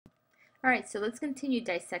Alright, so let's continue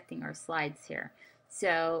dissecting our slides here.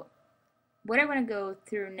 So what I want to go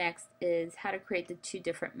through next is how to create the two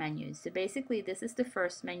different menus. So basically this is the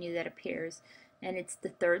first menu that appears and it's the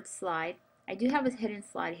third slide. I do have a hidden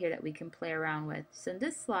slide here that we can play around with. So in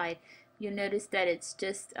this slide you'll notice that it's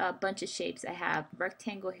just a bunch of shapes. I have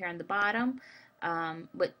rectangle here on the bottom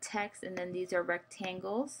with text, and then these are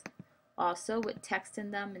rectangles also with text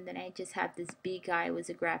in them, and then I just have this bee guy. It was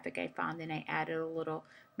a graphic I found and I added a little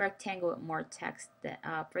rectangle with more text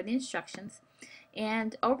for the instructions.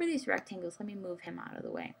 And over these rectangles, let me move him out of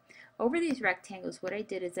the way. Over these rectangles, what I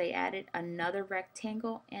did is I added another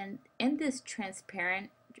rectangle, and in this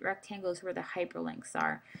transparent rectangle is where the hyperlinks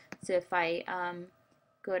are. So if I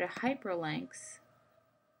go to hyperlinks,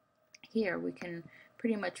 here we can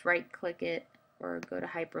pretty much right click it or go to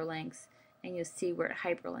hyperlinks, and you'll see where it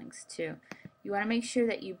hyperlinks to. You want to make sure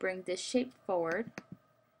that you bring this shape forward,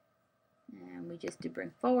 and we just do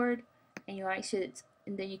bring forward, and you want to make sure it's,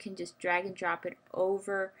 and then you can just drag and drop it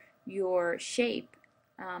over your shape,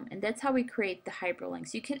 and that's how we create the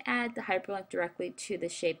hyperlinks. You can add the hyperlink directly to the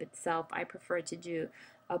shape itself. I prefer to do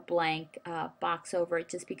a blank box over it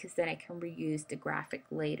just because then I can reuse the graphic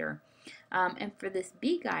later. And for this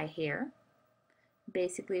bee guy here,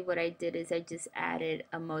 basically what I did is I just added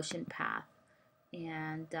a motion path,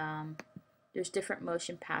 and there's different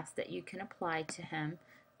motion paths that you can apply to him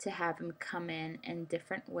to have him come in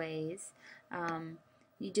different ways.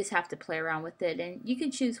 You just have to play around with it, and you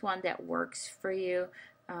can choose one that works for you.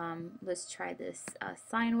 Let's try this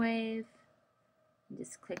sine wave.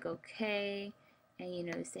 Just click OK, and you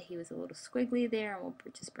notice that he was a little squiggly there, and we'll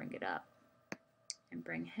just bring it up and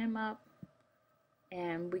bring him up.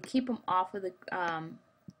 And we keep him off of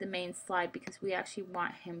the main slide because we actually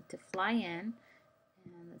want him to fly in.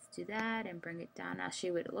 And let's do that and bring it down. I'll show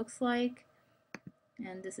you what it looks like.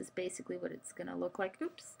 And this is basically what it's going to look like.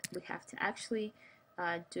 Oops, we have to actually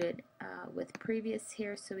do it with previous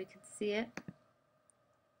here so we can see it.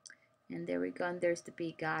 And there we go, and there's the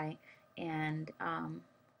bee guy, and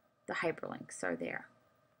the hyperlinks are there.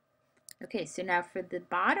 Okay, so now for the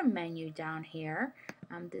bottom menu down here,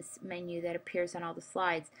 this menu that appears on all the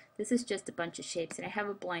slides, this is just a bunch of shapes, and I have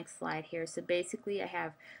a blank slide here. So basically I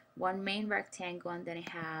have one main rectangle, and then I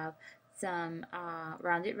have some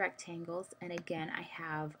rounded rectangles, and again I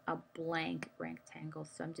have a blank rectangle.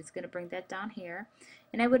 So I'm just going to bring that down here,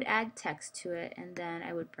 and I would add text to it, and then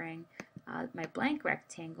I would bring my blank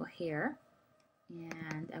rectangle here,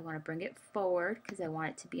 and I want to bring it forward because I want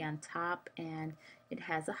it to be on top, and it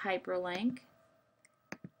has a hyperlink,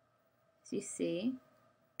 as you see,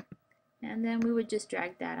 and then we would just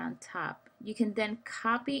drag that on top. You can then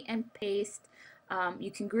copy and paste.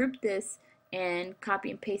 You can group this and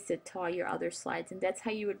copy and paste it to all your other slides, and that's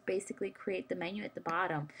how you would basically create the menu at the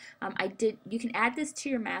bottom. You can add this to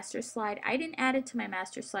your master slide. I didn't add it to my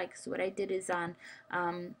master slide because what I did is on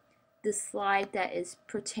the slide that is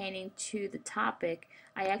pertaining to the topic,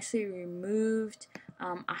 I actually removed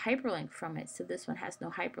a hyperlink from it. So this one has no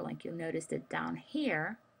hyperlink. You'll notice that down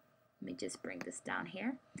here, let me just bring this down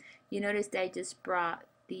here. You notice that I just brought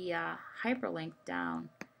the hyperlink down,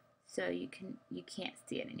 so you can't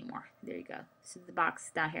see it anymore. There you go. So the box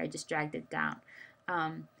down here, I just dragged it down.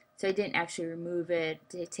 So I didn't actually remove it,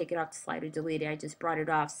 take it off the slide or delete it. I just brought it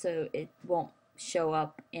off so it won't show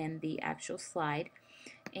up in the actual slide.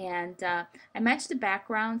 And I matched the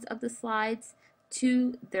backgrounds of the slides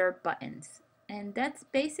to their buttons, and that's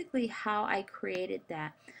basically how I created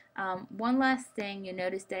that. One last thing, you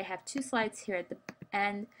notice that I have two slides here at the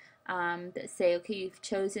end that say, okay, you've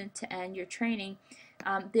chosen to end your training.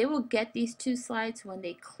 They will get these two slides when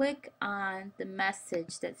they click on the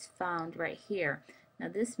message that's found right here. Now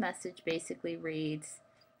this message basically reads,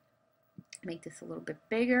 make this a little bit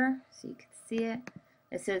bigger so you can see it.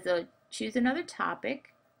 It says, choose another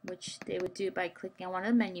topic, which they would do by clicking on one of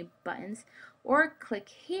the menu buttons, or click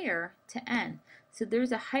here to end. So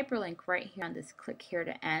there's a hyperlink right here on this click here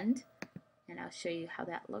to end, and I'll show you how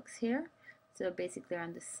that looks here. So basically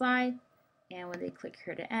on this slide, and when they click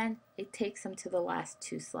here to end, it takes them to the last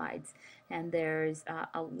two slides, and there's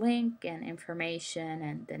a link and information,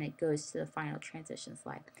 and then it goes to the final transition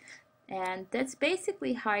slide. And that's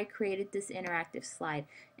basically how I created this interactive slide.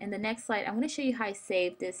 In the next slide, I'm going to show you how I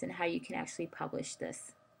saved this and how you can actually publish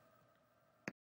this.